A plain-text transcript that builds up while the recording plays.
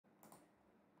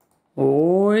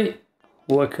Oi!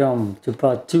 Welcome to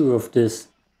part 2 of this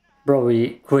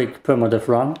probably quick permadeath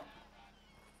run.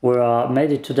 We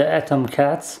made it to the Atom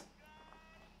Cats.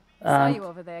 Saw you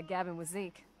over there gabbing with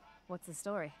Zeke. What's the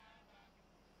story?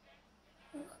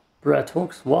 Brad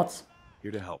Hooks, what?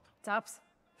 Here to help. Tops.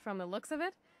 From the looks of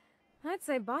it, I'd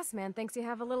say Boss Man thinks you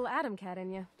have a little Atom Cat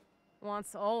in you.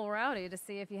 Wants old Rowdy to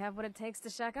see if you have what it takes to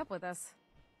shack up with us.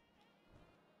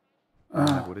 I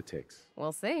have what it takes.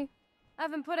 We'll see. I've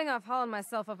been putting off hauling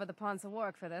myself over the ponds of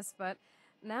work for this, but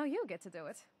now you get to do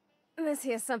it. This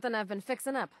here's something I've been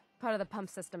fixing up, part of the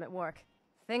pump system at work.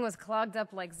 Thing was clogged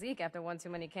up like Zeke after one too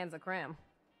many cans of cram.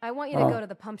 I want you to go to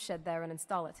the pump shed there and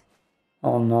install it.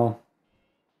 Oh no.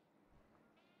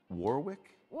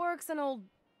 Warwick? Work's an old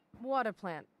water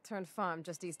plant turned farm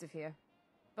just east of here.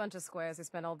 Bunch of squares who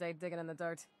spent all day digging in the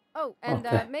dirt. Oh, and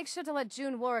Okay. make sure to let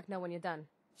June Warwick know when you're done.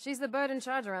 She's the bird in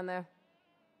charge around there.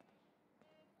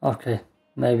 Okay,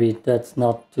 maybe that's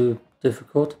not too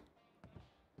difficult.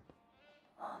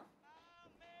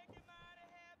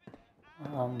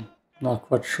 Not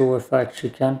quite sure if I actually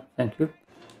can. Thank you.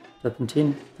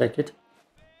 Serpentine, take it.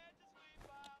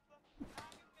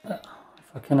 If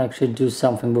I can actually do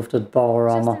something with that power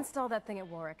Just armor. install that thing at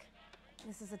Warwick.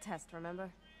 This is a test,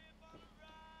 remember?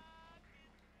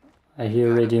 I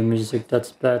hear radio music,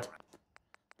 that's bad.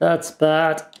 That's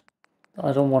bad.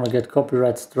 I don't want to get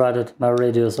copyright striked. My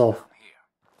radio's off.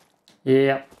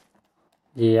 Yeah.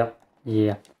 Yeah.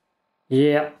 Yeah.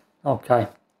 Yeah. Okay.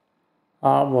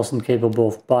 I wasn't capable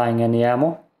of buying any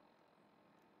ammo.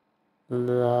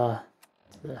 That's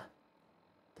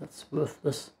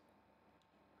worthless.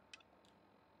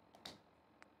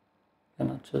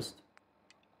 Can I just...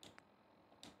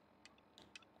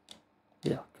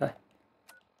 Yeah, okay.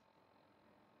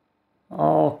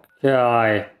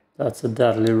 Okay. That's a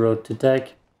deadly road to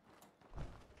take.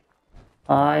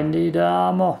 I need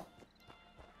ammo.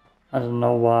 I don't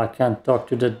know why I can't talk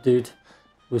to that dude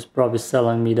who's probably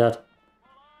selling me that.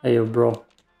 Hey, yo, bro.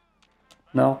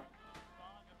 No?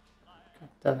 God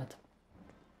damn it.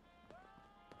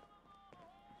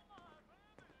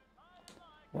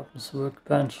 Weapons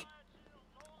workbench.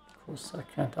 Of course, I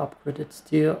can't upgrade it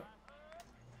still.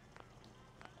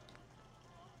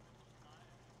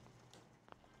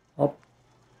 Oh.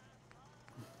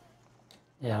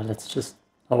 Yeah, let's just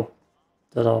hope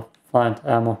that I'll find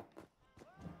ammo.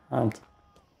 And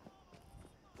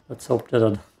let's hope that I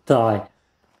don't die.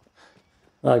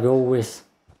 Like always.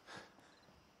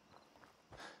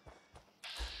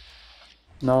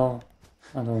 No,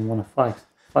 I don't want to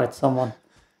fight someone.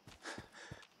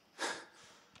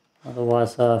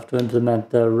 Otherwise I have to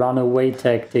implement the runaway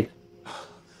tactic.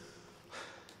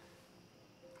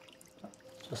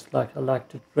 Just like I like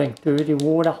to drink dirty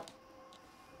water.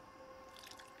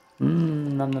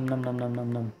 Nom nom nom nom nom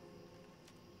nom nom.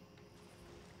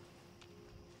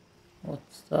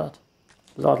 What's that?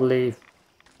 Blood leaf.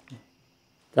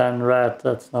 10 red,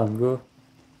 that's not good.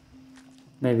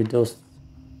 Maybe those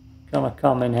gonna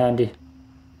come in handy.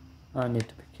 I need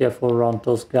to be careful around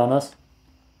those gunners.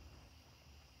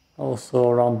 Also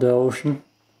around the ocean,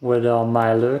 where there are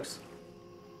Milurks.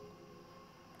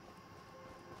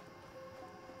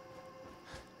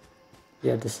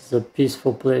 Yeah, this is a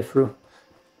peaceful playthrough.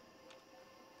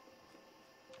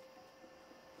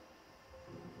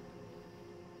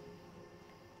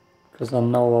 Because I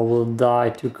know I will die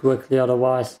too quickly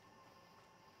otherwise.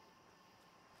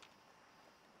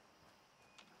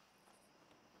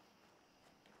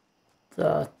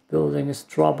 That building is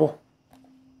trouble.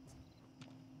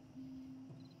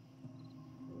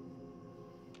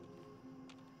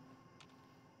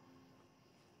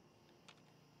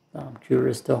 I'm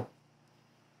curious though.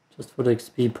 Just for the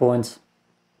XP points.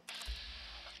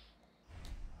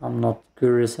 I'm not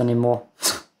curious anymore.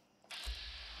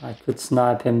 I could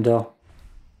snipe him though.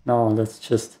 No, let's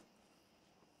just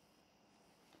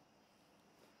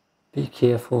be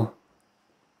careful.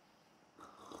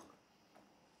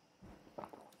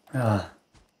 Ah.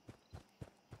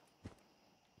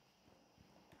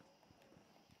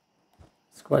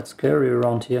 It's quite scary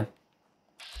around here.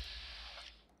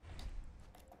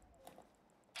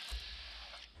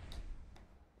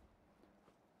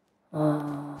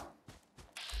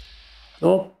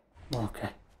 Oh, okay.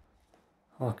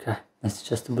 Okay, it's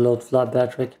just a bloatfly,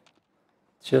 Patrick.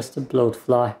 It's just a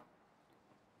bloatfly.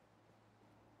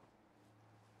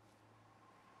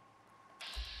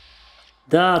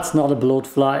 That's not a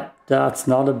bloatfly. That's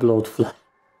not a bloatfly.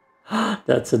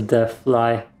 That's a death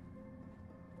fly.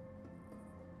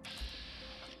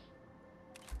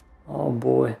 Oh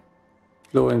boy.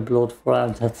 Glowing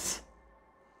bloatfly, that's...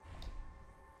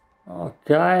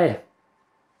 Okay.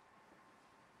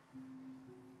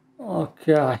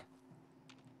 Okay.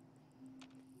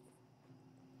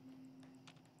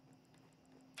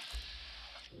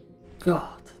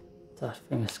 God, that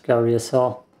thing is scary as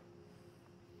hell.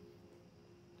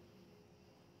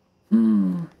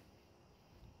 The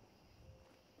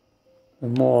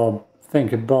more I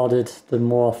think about it, the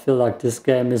more I feel like this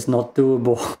game is not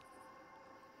doable.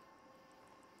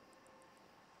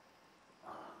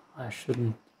 I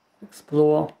shouldn't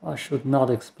explore. I should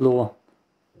not explore.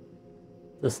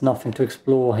 There's nothing to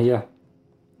explore here.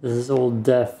 This is all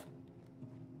death.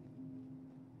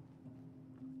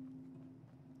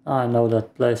 I know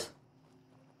that place.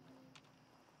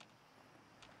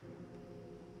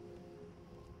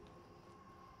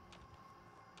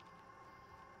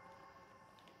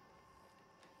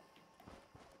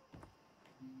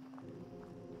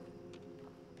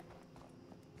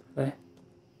 Okay.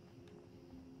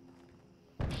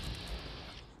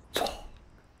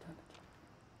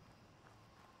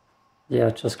 Yeah, I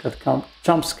just got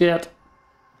jump scared.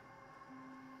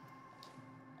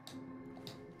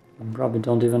 I probably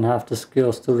don't even have the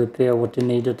skills to repair what they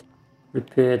needed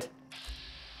repaired.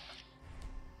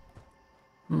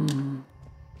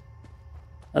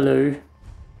 Hello.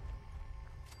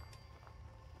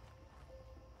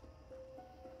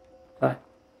 Okay.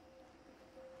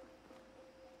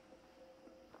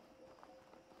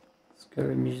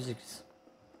 Scary music is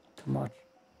too much.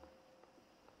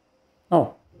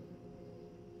 Oh.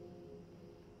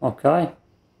 Okay.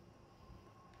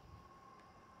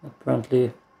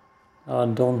 Apparently I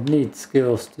don't need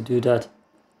skills to do that.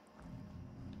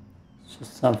 It's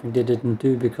just something they didn't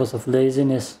do because of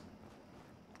laziness.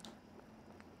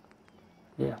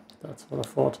 Yeah, that's what I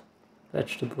thought.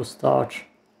 Vegetable starch.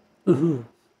 Ooh.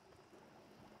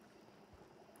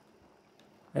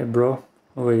 Hey bro,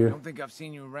 how are you? I don't think I've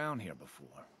seen you around here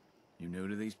before. You new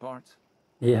to these parts?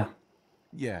 Yeah.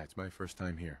 Yeah, it's my first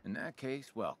time here. In that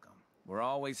case, welcome. We're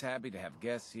always happy to have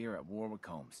guests here at Warwick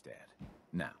Homestead.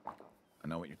 Now, I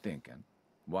know what you're thinking.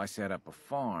 Why set up a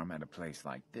farm at a place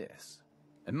like this?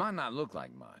 It might not look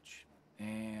like much,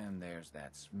 and there's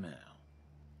that smell.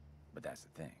 But that's the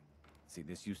thing. See,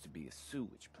 this used to be a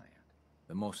sewage plant.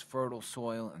 The most fertile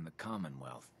soil in the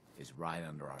Commonwealth is right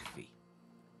under our feet.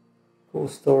 Cool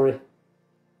story.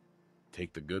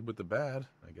 Take the good with the bad,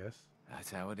 I guess.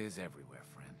 That's how it is everywhere,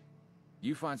 friend.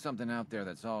 You find something out there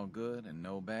that's all good and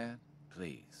no bad,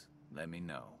 please, let me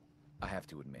know. I have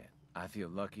to admit, I feel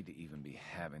lucky to even be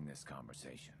having this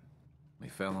conversation. We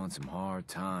fell on some hard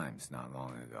times not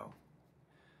long ago.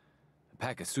 A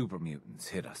pack of super mutants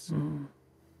hit us.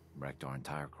 Wrecked our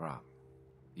entire crop.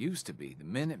 Used to be the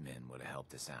Minutemen would have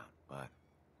helped us out, but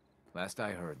last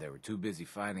I heard they were too busy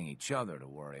fighting each other to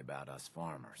worry about us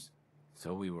farmers.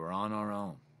 So we were on our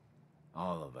own.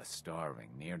 All of us starving,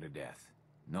 near to death.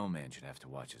 No man should have to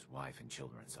watch his wife and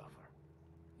children suffer.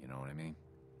 You know what I mean?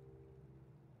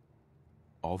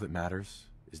 All that matters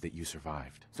is that you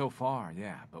survived. So far,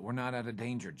 yeah, but we're not out of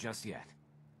danger just yet.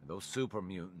 Those super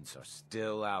mutants are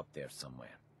still out there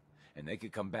somewhere. And they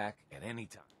could come back at any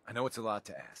time. I know it's a lot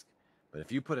to ask, but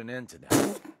if you put an end to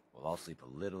them, we'll all sleep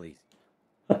a little easy.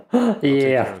 Take care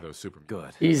Yeah. of those super.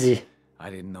 Good. Easy. I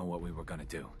didn't know what we were gonna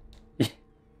do.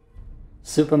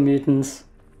 Super mutants.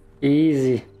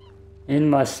 Easy. In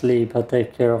my sleep I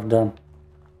take care of them.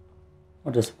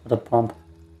 What is water pump?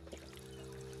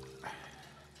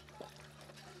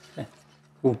 Okay.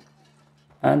 Cool.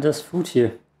 And there's food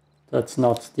here. That's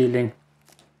not stealing.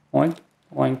 Oink,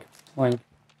 oink, oink,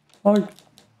 oink,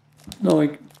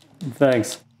 oink.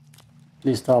 Thanks. At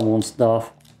least I won't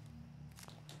starve.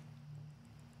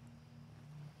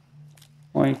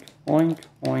 Oink, oink,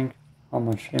 oink. How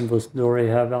much inventory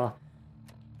have I?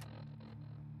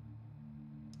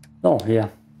 Oh, yeah.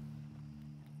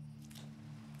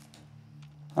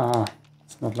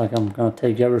 It's not like I'm gonna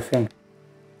take everything.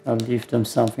 I'll leave them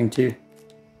something too,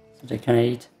 so they can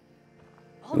eat.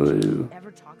 All Jimmy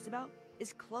ever talks about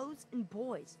is clothes and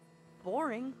boys.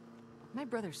 Boring. My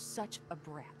brother's such a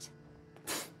brat.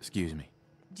 Excuse me.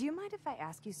 Do you mind if I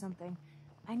ask you something?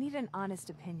 I need an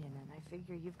honest opinion, and I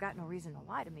figure you've got no reason to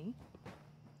lie to me.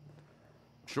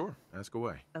 Sure, ask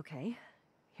away. Okay,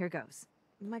 here goes.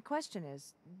 My question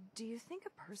is, do you think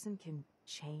a person can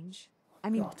change? I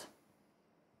mean, God.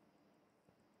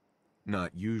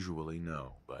 Not usually,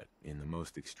 no, but in the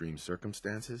most extreme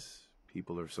circumstances,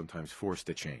 people are sometimes forced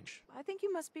to change. I think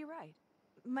you must be right.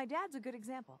 My dad's a good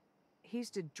example. He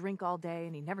used to drink all day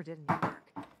and he never did any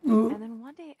work. And then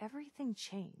one day everything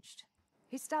changed.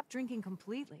 He stopped drinking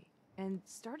completely and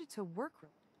started to work.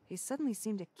 He suddenly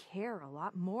seemed to care a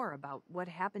lot more about what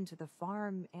happened to the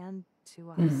farm and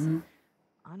to us.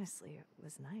 Honestly, it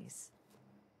was nice.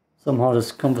 Somehow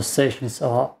these conversations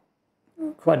are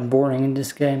quite boring in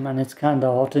this game, and it's kinda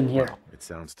hot in here. It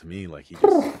sounds to me like he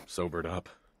just sobered up.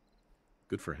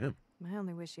 Good for him. I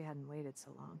only wish he hadn't waited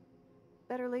so long.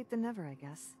 Better late than never, I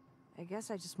guess. I guess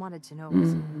I just wanted to know it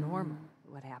was normal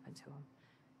what happened to him.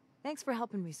 Thanks for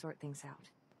helping me sort things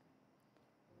out.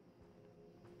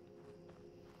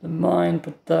 The main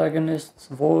protagonist's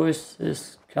voice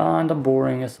is kinda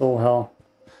boring as all hell.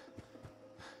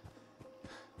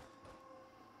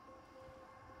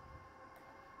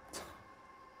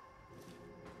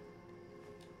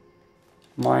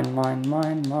 Mine, mine,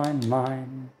 mine, mine,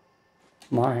 mine,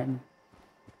 mine.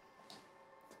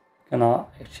 Can I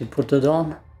actually put it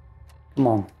on? Come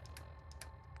on.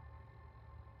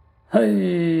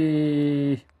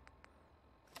 Hey!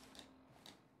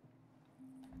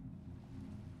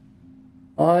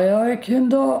 Aye, aye,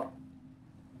 Kinder!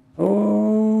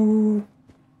 Oh!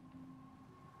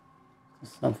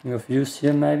 Something of use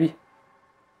here, maybe?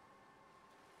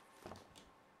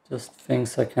 Just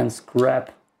things I can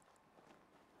scrap.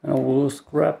 And I will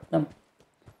scrap them.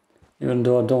 Even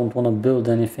though I don't want to build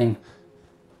anything.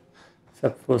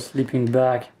 Except for a sleeping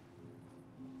bag.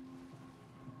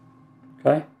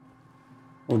 Okay.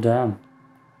 Oh damn.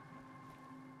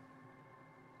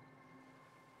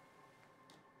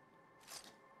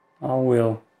 I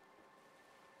will.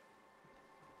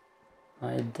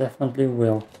 I definitely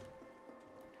will.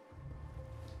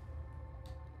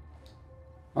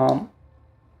 Oh,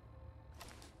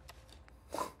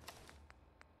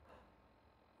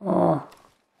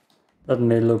 that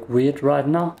may look weird right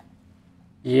now.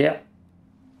 Yeah.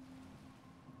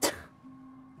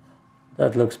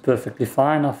 That looks perfectly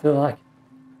fine, I feel like.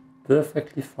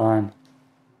 Perfectly fine.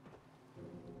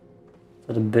 Is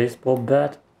that a baseball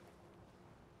bat?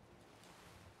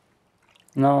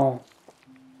 No.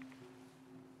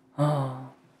 Oh.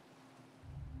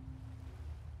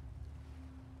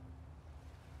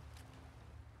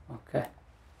 Okay.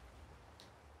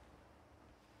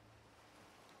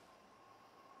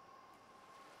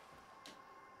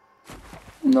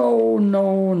 No,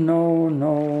 no, no,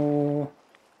 no.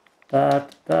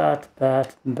 Bat, bat,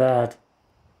 bat, bat.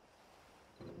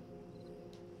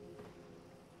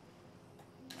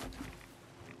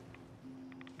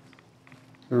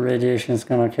 The radiation is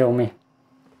gonna kill me.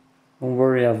 Don't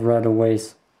worry, I've read a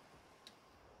ways.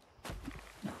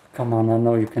 Come on, I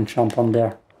know you can jump on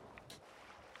there.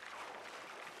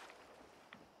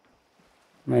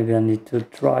 Maybe I need to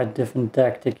try a different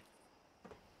tactic.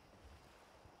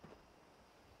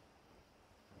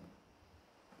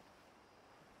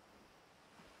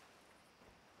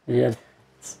 Yeah,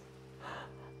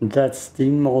 that's the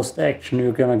most action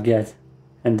you're gonna get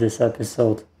in this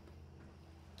episode.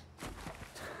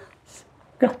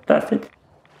 God damn it.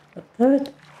 God damn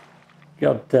it.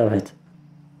 God damn it.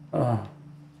 Oh.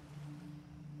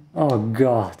 Oh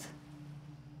god.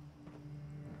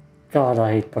 God,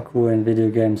 I hate parkour in video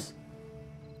games.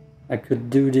 I could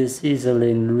do this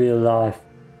easily in real life.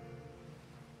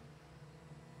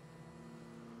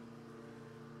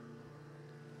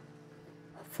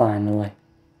 Finally.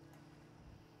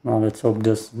 Now let's hope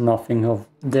there's nothing of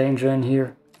danger in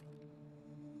here.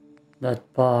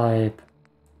 That pipe.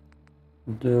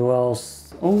 Who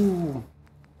else? Oh,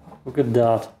 look at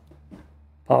that.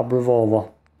 Pipe revolver.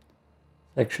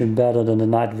 It's actually better than the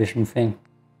night vision thing.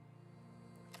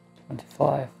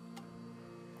 25.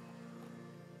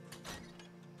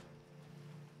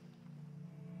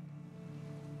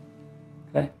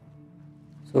 Okay.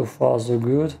 So far so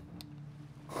good.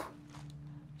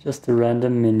 Just a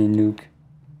random mini nuke.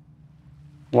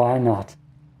 Why not?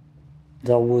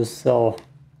 That was so.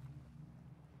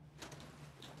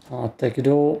 I'll take it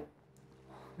all.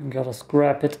 I gotta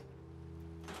scrap it.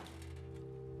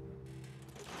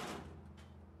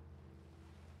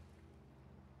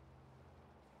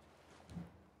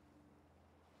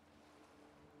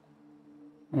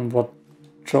 And what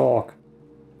chalk?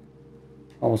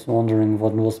 I was wondering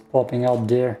what was popping out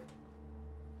there.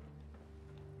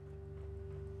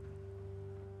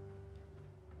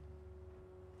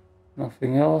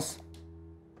 Nothing else.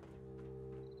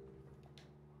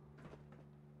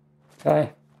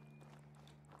 Okay.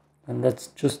 And let's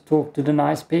just talk to the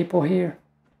nice people here.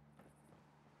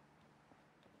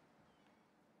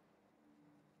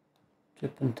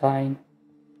 Turpentine.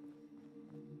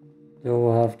 They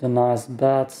all have the nice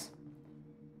bats.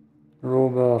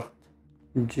 Robert,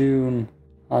 June.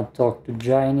 I talked to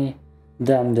Janie.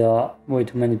 Damn, there are way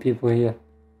too many people here.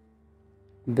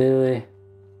 Billy.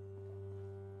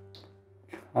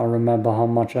 I remember how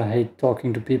much I hate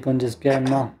talking to people in this game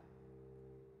now.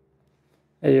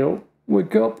 Hey yo,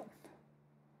 wake up.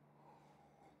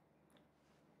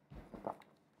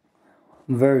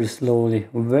 Very slowly,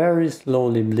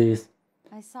 please.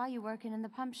 I saw you working in the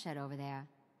pump shed over there.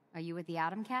 Are you with the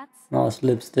Atom Cats? Nice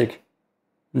lipstick.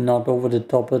 Not over the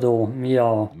top at all.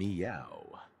 Meow.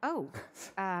 Meow. Oh,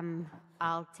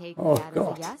 I'll take Oh, that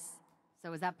God. as a yes.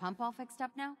 So is that pump all fixed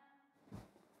up now?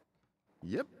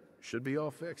 Yep, should be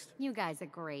all fixed. You guys are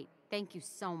great. Thank you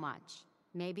so much.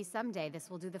 Maybe someday this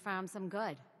will do the farm some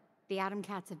good. The Atom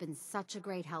Cats have been such a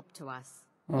great help to us.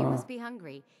 You must be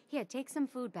hungry. Here, take some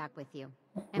food back with you.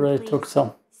 And Ray please, took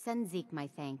some. send Zeke my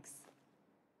thanks.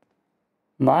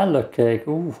 Milo cake.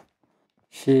 Ooh.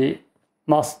 She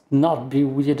must not be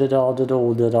weirded out at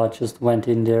all that I just went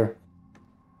in there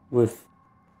with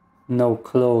no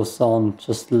clothes on,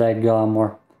 just leg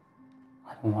armor.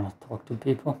 I don't want to talk to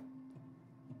people.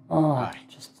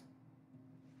 Just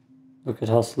look at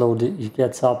how slow he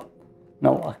gets up.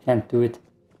 No, I can't do it.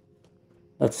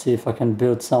 Let's see if I can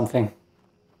build something.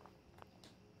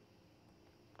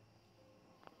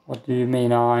 What do you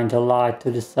mean I ain't allied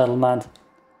to the settlement?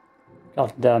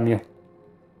 God damn you.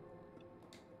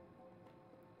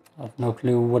 I have no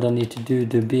clue what I need to do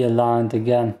to be aligned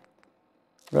again.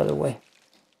 Right away.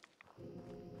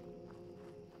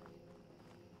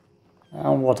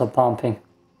 And water pumping.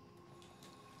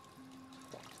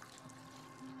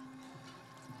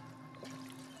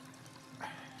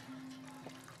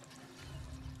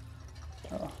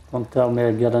 Don't tell me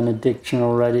I got an addiction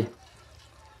already.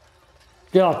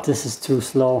 God, this is too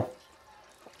slow.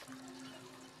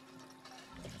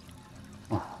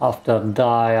 After I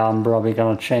die, I'm probably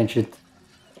gonna change it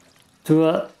to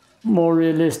a more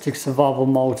realistic survival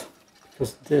mode.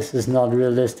 Because this is not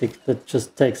realistic, that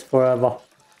just takes forever.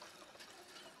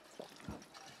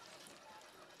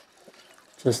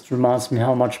 Just reminds me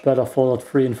how much better Fallout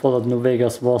 3 and Fallout New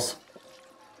Vegas was.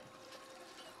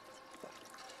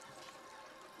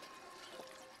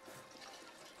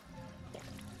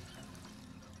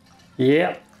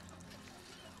 Yeah.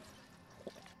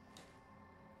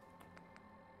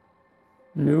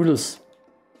 Noodles.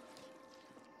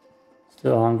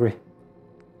 Still hungry.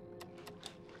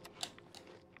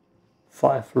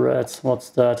 5 reds. What's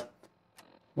that?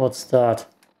 What's that?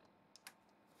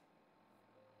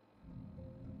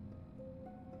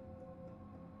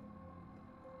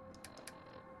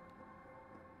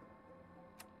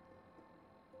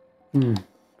 God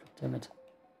damn it.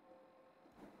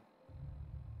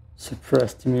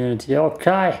 Suppressed immunity.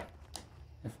 Okay.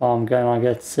 If I'm gonna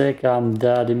get sick, I'm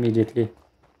dead immediately.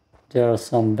 There are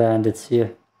some bandits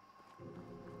here.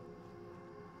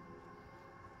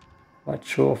 Quite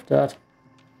sure of that.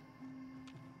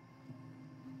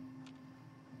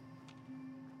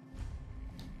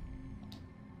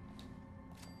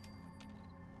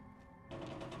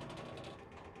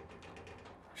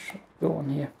 Should go on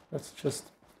here. Let's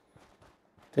just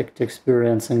take the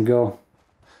experience and go.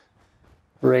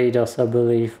 Raiders, I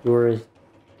believe, were.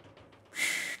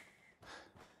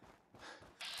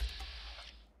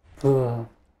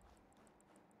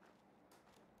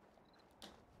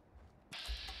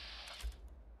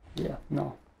 Yeah,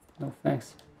 no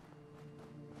thanks.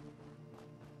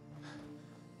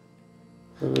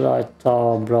 The light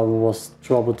tower brother was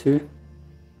trouble too.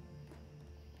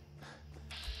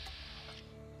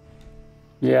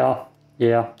 Yeah.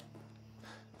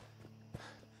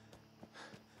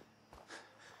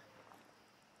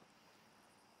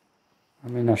 I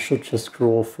mean, I should just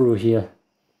scroll through here.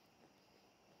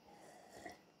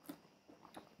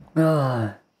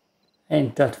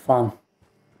 Ain't that fun.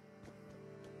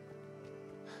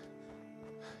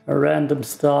 A random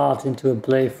start into a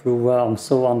playthrough where I'm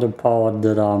so underpowered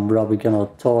that I'm probably gonna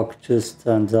talk just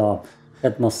and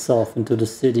get myself into the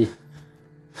city.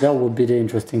 That would be the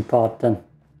interesting part then.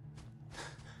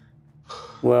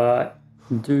 Where I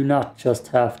do not just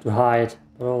have to hide,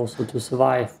 but also to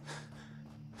survive.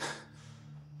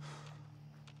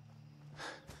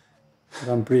 But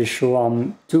I'm pretty sure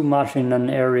I'm too much in an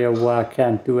area where I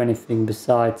can't do anything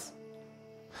besides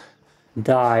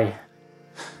die.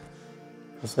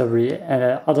 Because every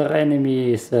other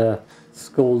enemy is a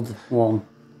skulled one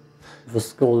with a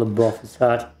skull above his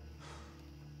head.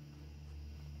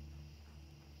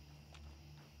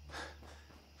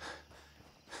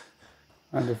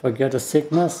 And if I get a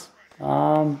sickness,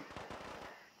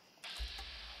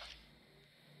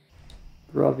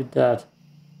 probably dead.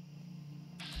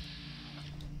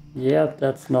 Yeah,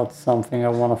 that's not something I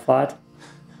want to fight.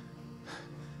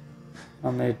 I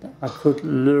mean, I could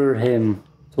lure him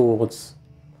towards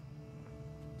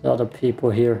the other people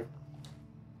here.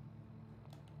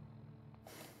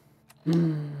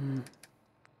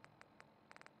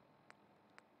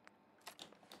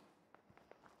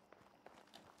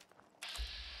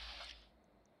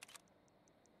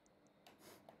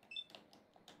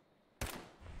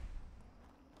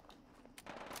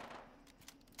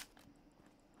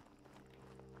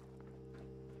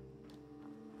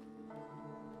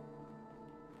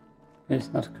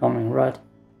 He's not coming, right?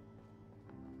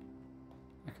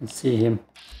 I can see him.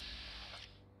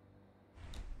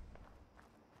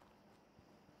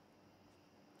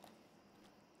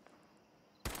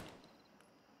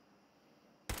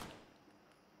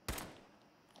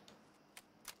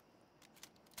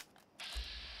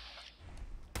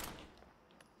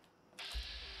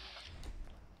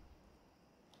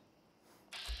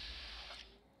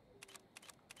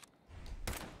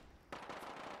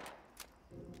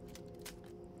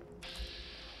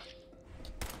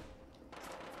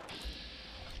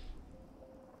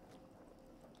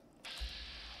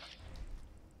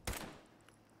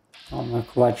 I'm not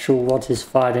quite sure what he's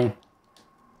fighting,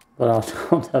 but I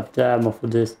don't have the ammo for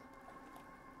this.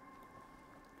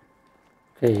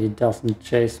 Okay, he doesn't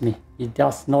chase me. He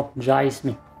does not chase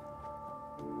me.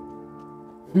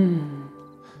 Is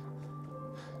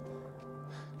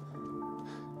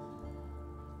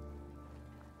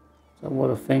that what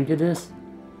I think it is?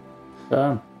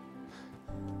 Damn.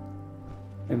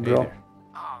 Hey, bro. there.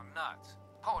 Oh, nuts.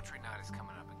 Poetry night is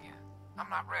coming up again. I'm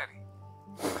not ready.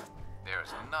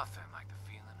 There's nothing like the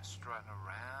feeling of strutting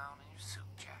around in your suit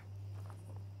jack.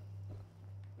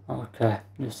 Okay,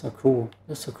 you're so cool.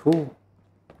 You're so cool.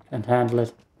 Can't handle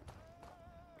it.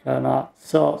 Can I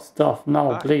sell stuff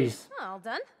now, please? All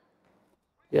done?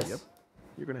 Yes. Yep.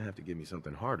 You're gonna have to give me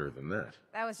something harder than that.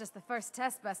 That was just the first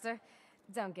test, Buster.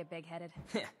 Don't get big-headed.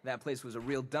 That place was a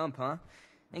real dump, huh?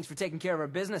 Thanks for taking care of our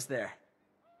business there.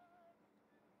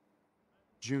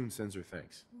 June sends her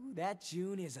thanks. Ooh, that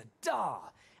June is a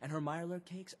doll, and her Mirelurk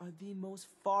cakes are the most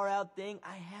far-out thing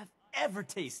I have ever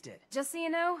tasted. Just so you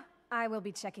know, I will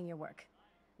be checking your work.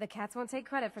 The cats won't take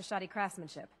credit for shoddy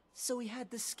craftsmanship. So he had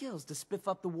the skills to spiff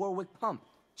up the Warwick pump.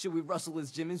 Should we rustle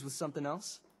his jimmies with something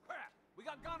else? Crap! We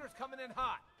got gunners coming in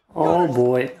hot! Oh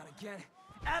boy. Not again.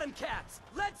 Atom cats,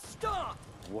 let's stomp!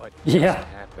 What Yeah. just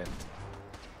happened?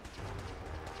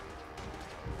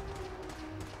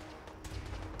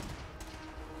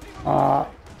 I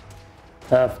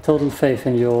have total faith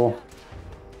in you.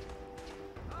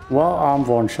 Well, I'm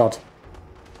one shot.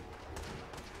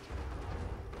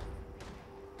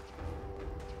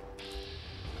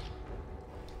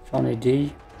 Johnny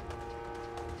D.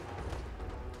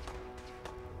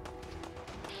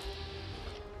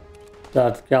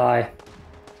 That guy.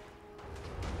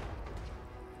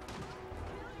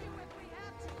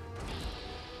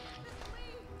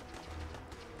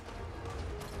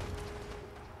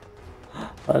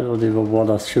 I don't even want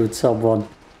to shoot someone.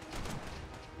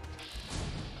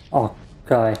 Oh,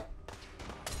 guy.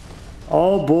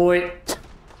 Oh boy.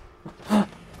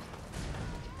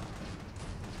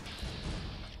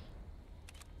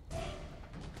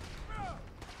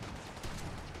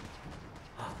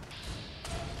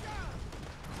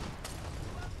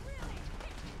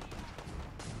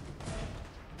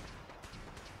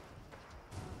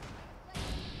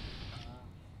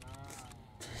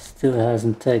 Still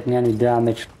hasn't taken any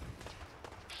damage.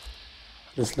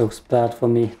 This looks bad for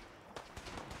me.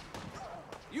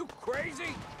 You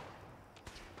crazy?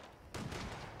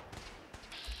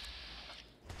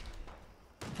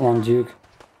 Come on, Duke.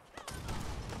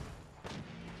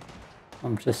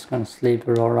 I'm just gonna sleep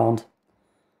around.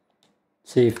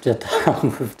 See if they're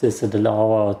done with this in an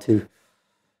hour or two.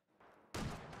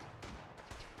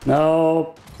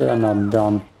 No, they're not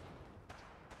done.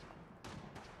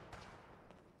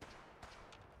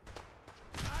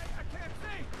 I can't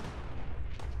see!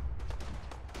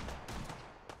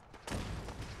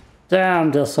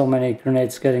 Damn, there's so many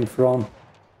grenades getting thrown.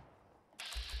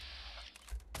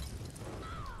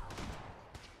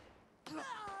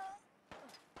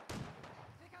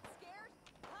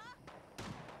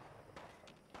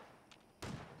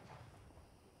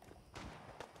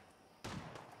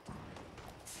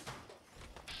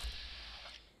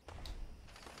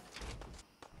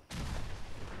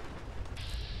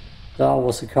 That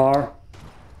was a car.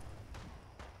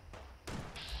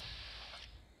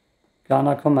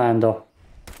 Gunner Commando.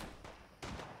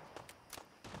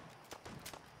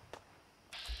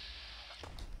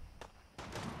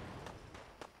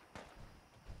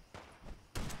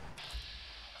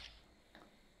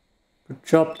 Good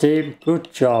job, team.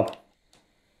 Good job.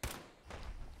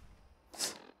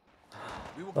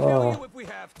 We will kill you if we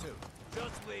have to.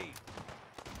 Just leave.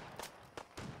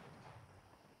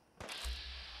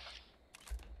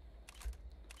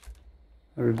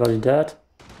 Everybody dead?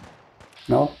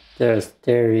 No?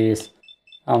 There he is.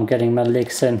 I'm getting my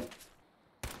licks in.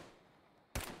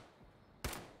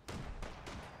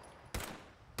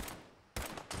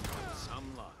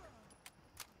 Some luck.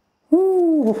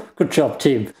 Woo! Good job,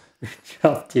 team. Good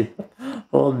job, team.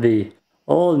 Hold me.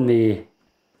 Hold me.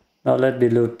 Now let me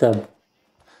loot them.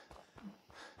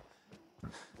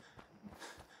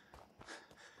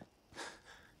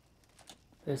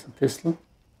 There's a pistol.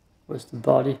 Where's the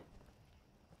body?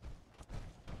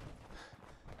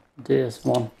 There's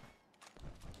one.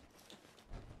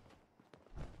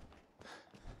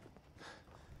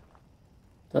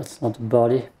 That's not a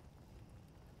body.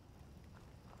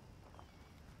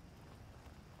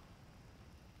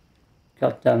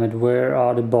 God damn it, where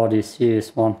are the bodies?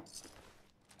 Here's one.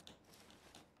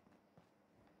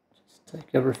 Just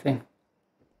take everything.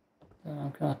 Then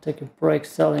I'm gonna take a break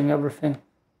selling everything.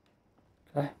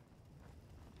 Okay.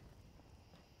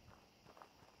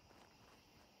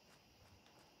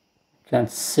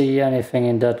 Can't see anything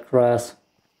in that grass.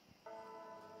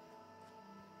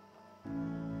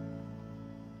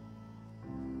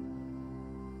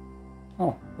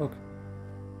 Oh, look.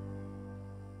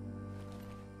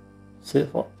 See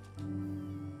what?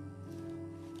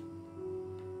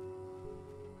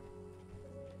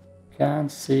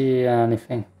 Can't see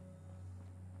anything.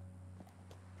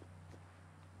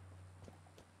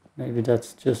 Maybe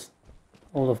that's just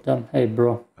all of them. Hey,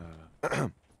 bro.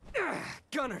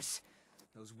 Gunners!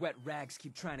 Those wet rags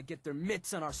keep trying to get their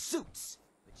mitts on our suits.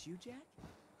 But you, Jack?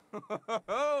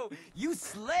 You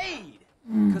slayed!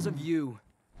 Because of you,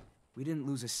 we didn't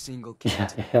lose a single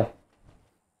cat. Yeah.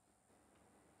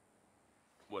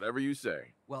 Whatever you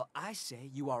say. Well, I say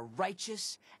you are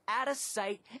righteous, out of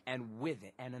sight, and with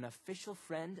it, and an official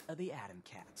friend of the Atom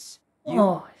Cats.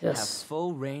 You have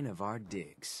full reign of our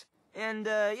digs. And,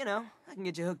 you know, I can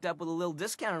get you hooked up with a little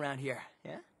discount around here,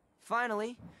 yeah?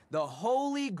 Finally, the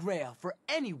holy grail for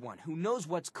anyone who knows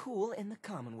what's cool in the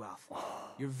Commonwealth.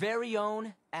 Your very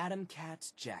own Atom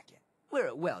Cat's jacket. Wear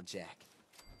it well, Jack.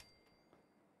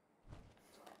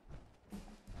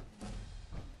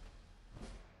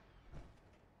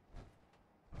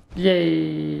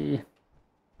 Yay!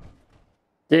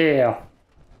 There!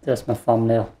 There's my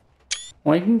thumbnail.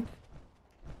 Wink.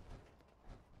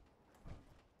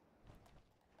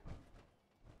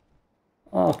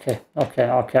 Okay.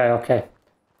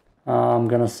 I'm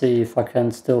gonna see if I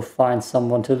can still find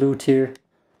someone to loot here.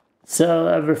 Sell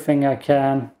everything I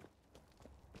can.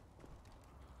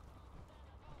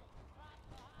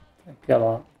 Get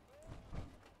on.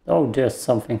 Oh, there's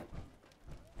something.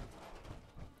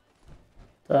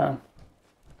 Damn.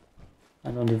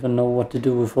 I don't even know what to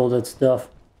do with all that stuff.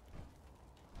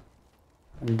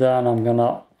 And then I'm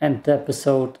gonna end the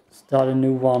episode, start a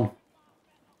new one.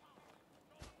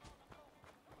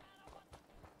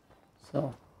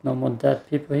 So, no more dead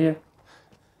people here.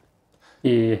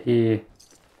 Here.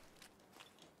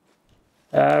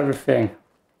 Everything.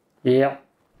 Yeah.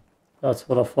 That's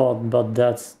what I thought, but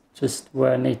that's just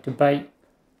where I need to be.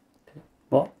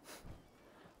 What?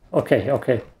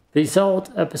 Okay. Peace out.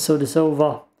 Episode is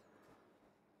over.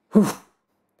 Whew.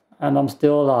 And I'm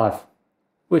still alive.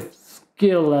 With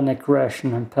skill and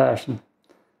aggression and passion.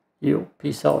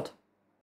 Peace out.